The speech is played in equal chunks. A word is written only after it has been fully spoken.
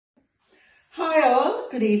Hi all,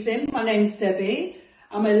 good evening. My name's Debbie.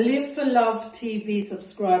 I'm a Live for Love TV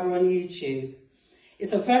subscriber on YouTube.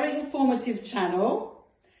 It's a very informative channel,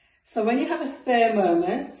 so when you have a spare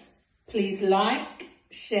moment, please like,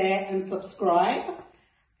 share and subscribe.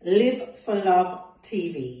 Live for Love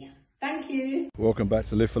TV. Thank you. Welcome back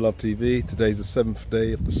to Live for Love TV. Today's the 7th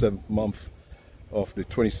day of the 7th month of the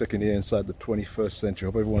 22nd year inside the 21st century.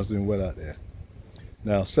 Hope everyone's doing well out there.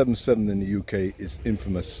 Now, 7/7 in the UK is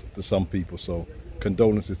infamous to some people, so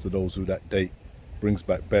condolences to those who that date brings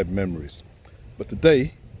back bad memories. But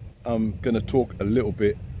today, I'm going to talk a little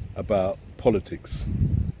bit about politics.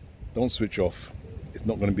 Don't switch off. It's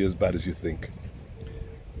not going to be as bad as you think.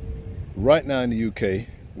 Right now in the UK,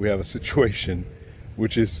 we have a situation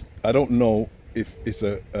which is, I don't know if it's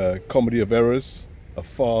a comedy of errors, a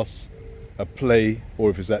farce, a play, or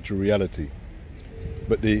if it's actual reality.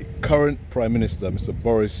 But the current Prime Minister, Mr.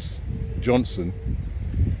 Boris Johnson,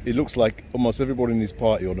 it looks like almost everybody in his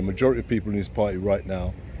party, or the majority of people in his party right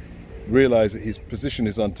now, realize that his position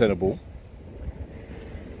is untenable.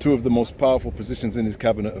 Two of the most powerful positions in his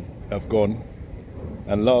cabinet have gone.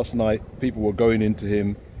 And last night, people were going into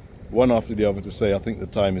him, one after the other, to say, I think the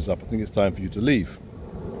time is up. I think it's time for you to leave.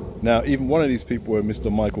 Now, even one of these people were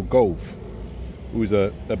Mr. Michael Gove, who is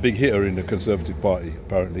a big hitter in the Conservative Party,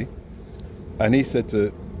 apparently. And he said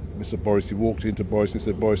to Mr. Boris, he walked into Boris and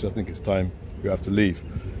said, Boris, I think it's time you have to leave.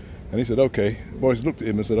 And he said, okay. Boris looked at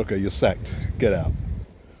him and said, okay, you're sacked, get out.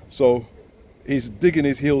 So he's digging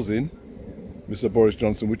his heels in, Mr. Boris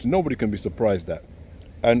Johnson, which nobody can be surprised at.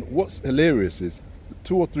 And what's hilarious is,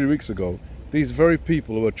 2 or 3 weeks ago, these very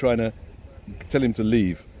people who were trying to tell him to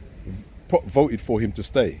leave voted for him to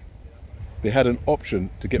stay. They had an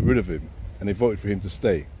option to get rid of him, and they voted for him to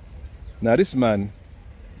stay. Now this man,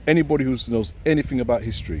 anybody who knows anything about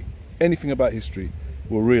history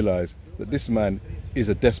will realize that this man is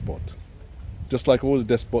a despot. Just like all the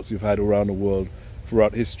despots you've had around the world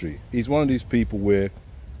throughout history. He's one of these people where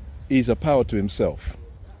he's a power to himself.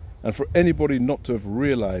 And for anybody not to have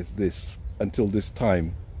realized this until this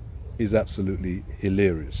time is absolutely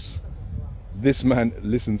hilarious. This man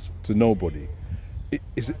listens to nobody. It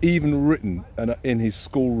is even written in his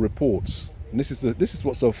school reports. And this is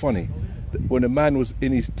what's so funny. When a man was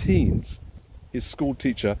in his teens, his school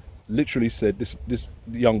teacher literally said, this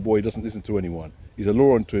young boy doesn't listen to anyone. He's a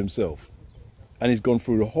law unto himself. And he's gone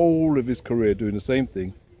through the whole of his career doing the same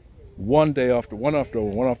thing, one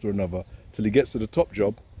after another, till he gets to the top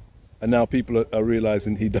job. And now people are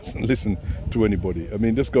realizing he doesn't listen to anybody. I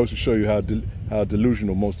mean, this goes to show you how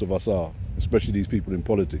delusional most of us are, especially these people in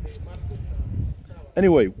politics.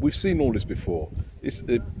 Anyway, we've seen all this before.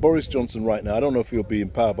 Boris Johnson right now, I don't know if he'll be in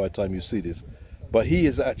power by the time you see this, but he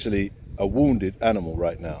is actually a wounded animal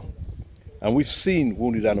right now. And we've seen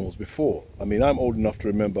wounded animals before. I mean, I'm old enough to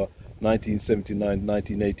remember 1979,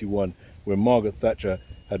 1981, when Margaret Thatcher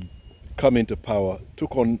had come into power,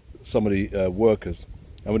 took on some of the workers,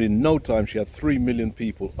 and within no time she had 3 million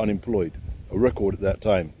people unemployed, a record at that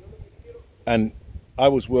time. And I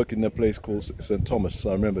was working in a place called St. Thomas,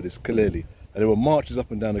 so I remember this clearly. And there were marches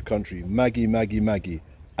up and down the country, Maggie, Maggie, Maggie,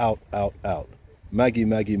 out, out, out. Maggie,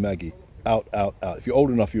 Maggie, Maggie, out, out, out. If you're old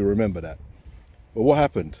enough, you'll remember that. But what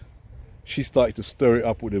happened? She started to stir it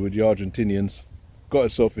up with the Argentinians, got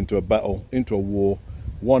herself into a battle, into a war,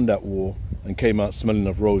 won that war, and came out smelling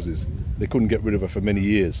of roses. They couldn't get rid of her for many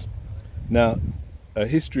years. Now, a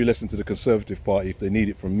history lesson to the Conservative Party, if they need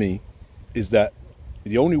it from me, is that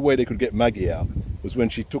the only way they could get Maggie out was when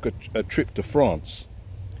she took a trip to France.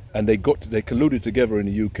 And they colluded together in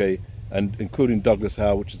the UK, and including Douglas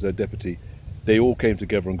Howe, which is their deputy, they all came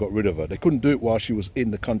together and got rid of her. They couldn't do it while she was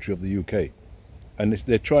in the country of the UK. And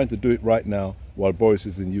they're trying to do it right now while Boris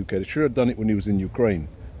is in the UK. They should have done it when he was in Ukraine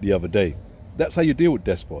the other day. That's how you deal with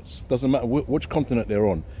despots. Doesn't matter which continent they're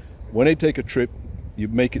on. When they take a trip, you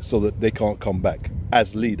make it so that they can't come back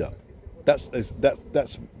as leader. That's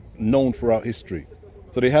known throughout history.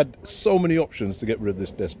 So they had so many options to get rid of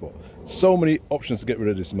this despot, so many options to get rid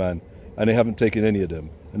of this man, and they haven't taken any of them.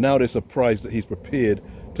 And now they're surprised that he's prepared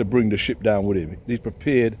to bring the ship down with him. He's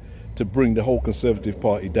prepared to bring the whole Conservative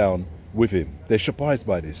Party down with him. They're surprised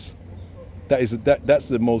by this. That's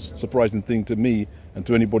the most surprising thing to me and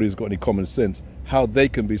to anybody who's got any common sense, how they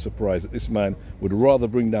can be surprised that this man would rather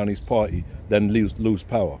bring down his party than lose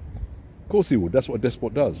power. Of course he would. That's what a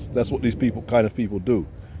despot does. That's what these kind of people do.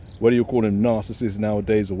 Whether you call him narcissists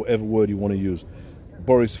nowadays or whatever word you want to use,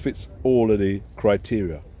 Boris fits all of the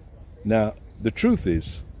criteria. Now, the truth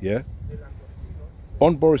is, yeah,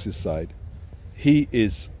 on Boris's side, he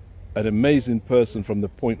is an amazing person from the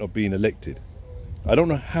point of being elected. I don't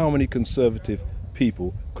know how many Conservative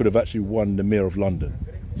people could have actually won the Mayor of London,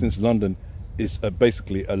 since London is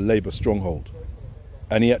basically a Labour stronghold,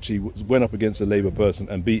 and he actually went up against a Labour person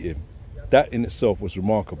and beat him. That in itself was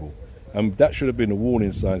remarkable, and that should have been a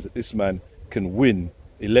warning sign that this man can win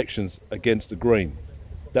elections against the grain.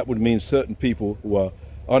 That would mean certain people who are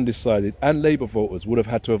undecided and Labour voters would have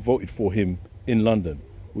had to have voted for him in London,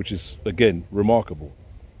 which is again remarkable.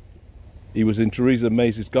 He was in Theresa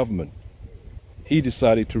May's government. He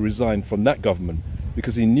decided to resign from that government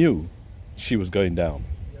because he knew she was going down,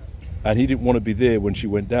 and he didn't want to be there when she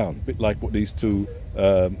went down, a bit like what these two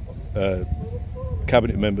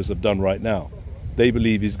cabinet members have done right now. They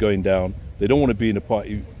believe he's going down. They don't want to be in the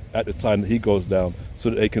party at the time that he goes down so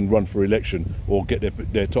that they can run for election or get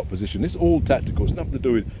their top position. It's all tactical. It's nothing to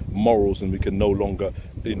do with morals, and we can no longer,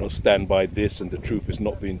 stand by this and the truth is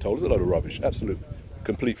not being told. It's a load of rubbish. Absolute,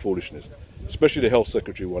 complete foolishness. Especially the health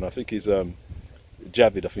secretary one. I think he's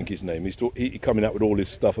Javid, I think his name. He's coming out with all this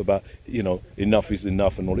stuff about, enough is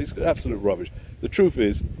enough and all this. Absolute rubbish. The truth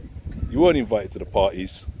is, you weren't invited to the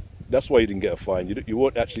parties. That's why you didn't get a fine. You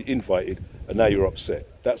weren't actually invited, and now you're upset.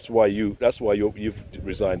 That's why you've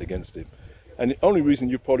resigned against him. And the only reason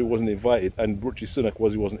you probably wasn't invited, and Rishi Sunak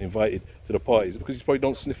he wasn't invited to the parties, because you probably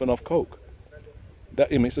don't sniff enough coke.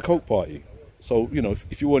 It's a coke party. So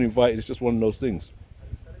if you weren't invited, it's just one of those things.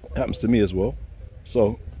 It happens to me as well.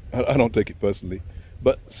 So I don't take it personally.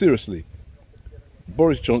 But seriously,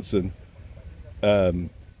 Boris Johnson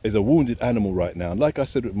is a wounded animal right now. And like I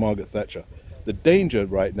said with Margaret Thatcher, the danger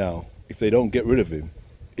right now, if they don't get rid of him,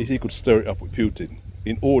 is he could stir it up with Putin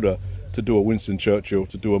in order to do a Winston Churchill,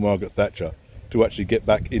 to do a Margaret Thatcher, to actually get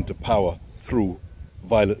back into power through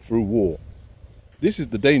war. This is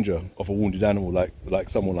the danger of a wounded animal like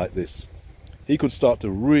someone like this. He could start to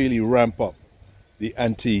really ramp up the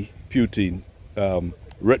anti-Putin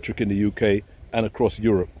rhetoric in the UK and across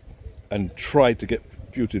Europe, and try to get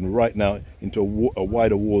Putin right now into a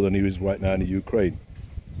wider war than he is right now in the Ukraine.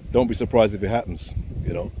 Don't be surprised if it happens.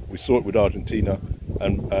 We saw it with Argentina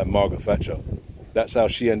and Margaret Thatcher. That's how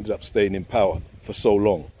she ended up staying in power for so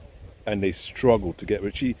long, and they struggled to get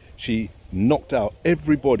rid. She knocked out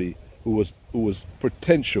everybody who was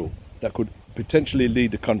potential, that could potentially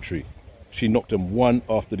lead the country. She knocked them one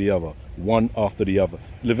after the other,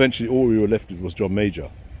 and eventually all we were left with was John Major.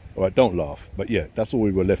 All right, don't laugh, but yeah, that's all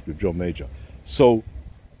we were left with, John Major. So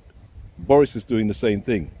Boris is doing the same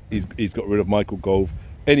thing. He's got rid of Michael Gove.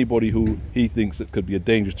 Anybody who he thinks that could be a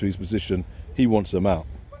danger to his position, he wants them out.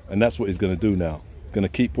 And that's what he's going to do now. He's going to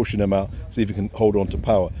keep pushing them out, see if he can hold on to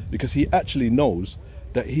power, because he actually knows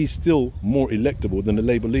that he's still more electable than the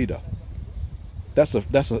Labour leader. That's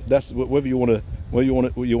whether you want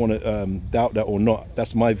to doubt that or not.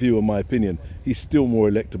 That's my view and my opinion. He's still more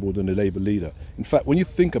electable than the Labour leader. In fact, when you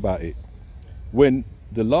think about it, when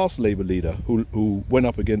the last Labour leader who went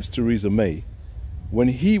up against Theresa May, when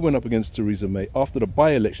he went up against Theresa May after the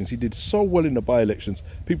by-elections, he did so well in the by-elections.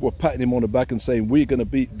 People were patting him on the back and saying, "We're going to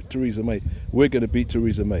beat Theresa May. We're going to beat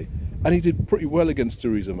Theresa May," and he did pretty well against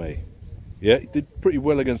Theresa May. Yeah, he did pretty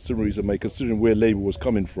well against Theresa May, considering where Labour was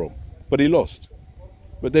coming from. But he lost.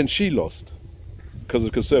 But then she lost because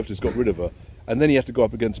the Conservatives got rid of her, and then he had to go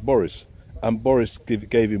up against Boris, and Boris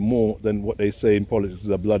gave him more than what they say in politics is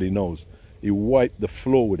a bloody nose. He wiped the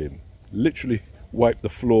floor with him, literally wiped the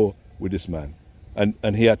floor with this man,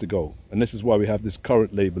 and he had to go. And this is why we have this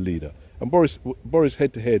current Labour leader. And Boris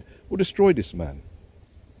head to head will destroy this man.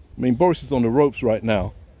 I mean, Boris is on the ropes right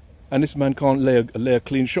now, and this man can't lay a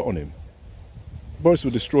clean shot on him. Boris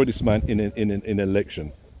will destroy this man in an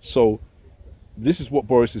election. So this is what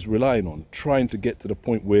Boris is relying on, trying to get to the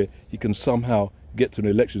point where he can somehow get to an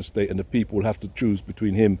election state and the people will have to choose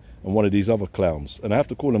between him and one of these other clowns. And I have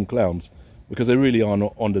to call them clowns because they really are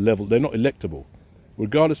not on the level. They're not electable.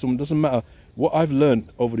 Regardless of, it doesn't matter. What I've learned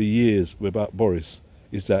over the years about Boris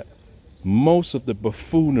is that most of the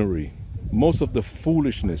buffoonery, most of the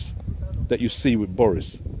foolishness that you see with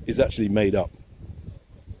Boris is actually made up.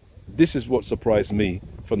 This is what surprised me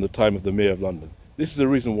from the time of the Mayor of London. This is the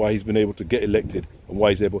reason why he's been able to get elected and why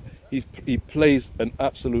he's able. He plays an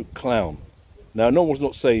absolute clown. Now, no one's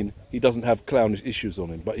not saying he doesn't have clownish issues on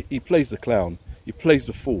him, but he plays the clown, he plays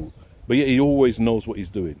the fool, but yet he always knows what he's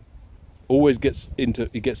doing. Always gets into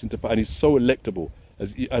and he's so electable.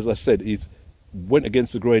 As I said, he's went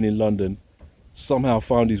against the grain in London, somehow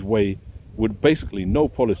found his way with basically no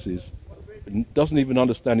policies, doesn't even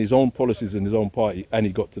understand his own policies in his own party, and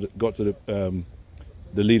he got to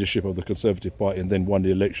the leadership of the Conservative Party and then won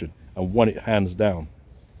the election and won it hands down.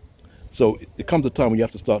 So it comes a time when you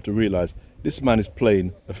have to start to realize this man is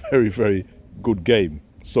playing a very, very good game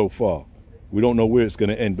so far. We don't know where it's going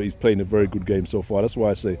to end, but he's playing a very good game so far. That's why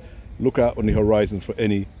I say look out on the horizon for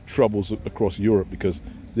any troubles across Europe, because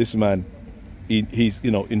this man he's,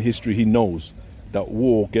 you know, in history he knows that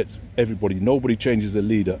war gets everybody. Nobody changes a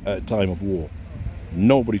leader at a time of war.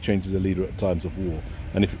 Nobody changes a leader at times of war.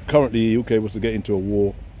 And if currently the UK was to get into a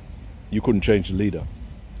war, you couldn't change the leader,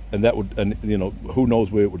 and that would, and you know, who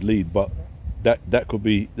knows where it would lead. But that could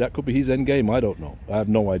be his end game. I don't know. I have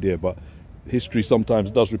no idea. But history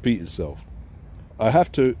sometimes does repeat itself. I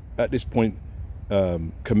have to at this point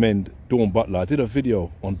commend Dawn Butler. I did a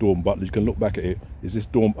video on Dawn Butler. You can look back at it. It's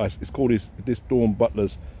called this Dawn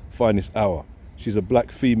Butler's Finest Hour. She's a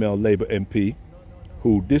black female Labour MP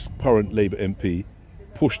who this current Labour MP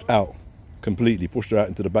pushed out completely, pushed her out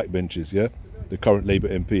into the backbenches. Yeah, the current Labour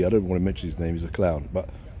MP. I don't want to mention his name. He's a clown, but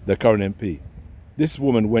the current MP. This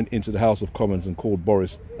woman went into the House of Commons and called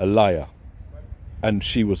Boris a liar. And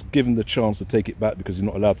she was given the chance to take it back because you're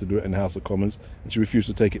not allowed to do it in the House of Commons, and she refused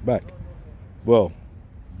to take it back. Well,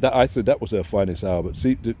 I said that was her finest hour. But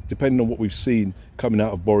see, depending on what we've seen coming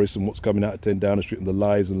out of Boris and what's coming out of 10 Downing Street and the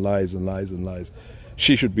lies and lies and lies and lies,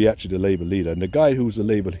 she should be actually the Labour leader. And the guy who's the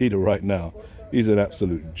Labour leader right now, he's an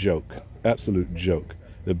absolute joke. Absolute joke.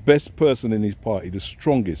 The best person in his party, the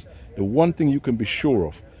strongest. The one thing you can be sure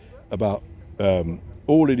of about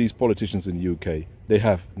all of these politicians in the UK, they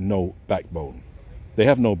have no backbone. They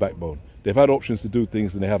have no backbone. They've had options to do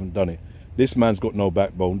things and they haven't done it. This man's got no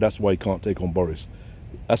backbone. That's why he can't take on Boris.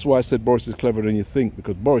 That's why I said Boris is cleverer than you think,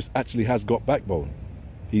 because Boris actually has got backbone.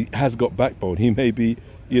 He has got backbone. He may be,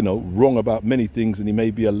 you know, wrong about many things and he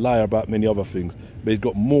may be a liar about many other things, but he's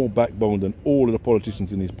got more backbone than all of the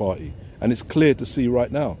politicians in his party. And it's clear to see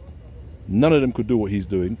right now. None of them could do what he's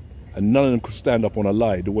doing, and none of them could stand up on a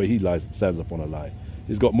lie the way he stands up on a lie.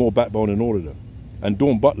 He's got more backbone than all of them. And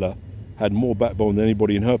Dawn Butler had more backbone than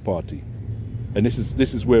anybody in her party. And this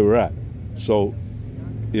is where we're at. So,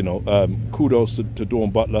 you know, kudos to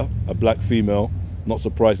Dawn Butler, a black female. Not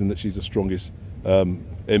surprising that she's the strongest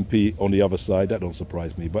MP on the other side. That don't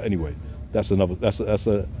surprise me. But anyway, that's another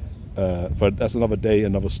day,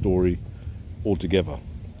 another story altogether.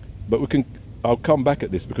 But I'll come back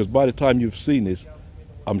at this, because by the time you've seen this,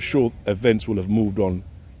 I'm sure events will have moved on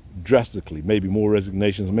drastically. Maybe more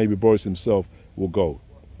resignations. Maybe Boris himself will go.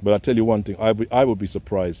 But I tell you one thing: I would be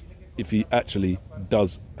surprised if he actually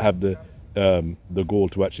does have the gall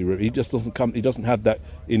to actually. He just doesn't come. He doesn't have that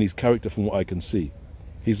in his character, from what I can see.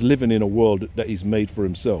 He's living in a world that he's made for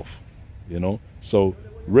himself, you know. So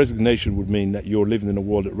resignation would mean that you're living in a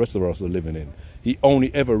world that the rest of us are living in. He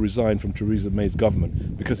only ever resigned from Theresa May's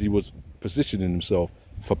government because he was positioning himself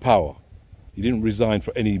for power. He didn't resign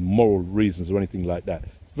for any moral reasons or anything like that.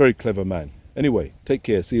 Very clever man. Anyway, take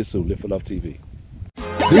care. See you soon. Live for Love TV.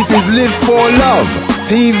 This is Live for Love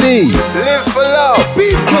TV. Live for Love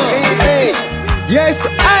TV. Yes,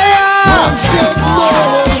 I am. One step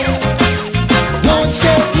more. One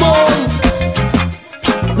step more.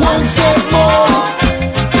 One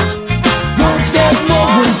step more.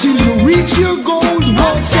 Until you reach your goals.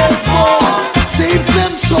 One step more. Save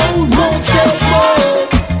them soul. One step more.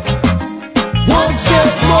 One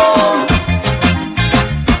step more.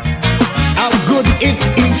 How good it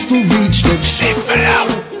is to reach the Live for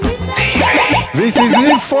Love TV. This is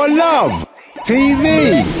Live for Love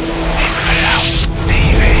TV.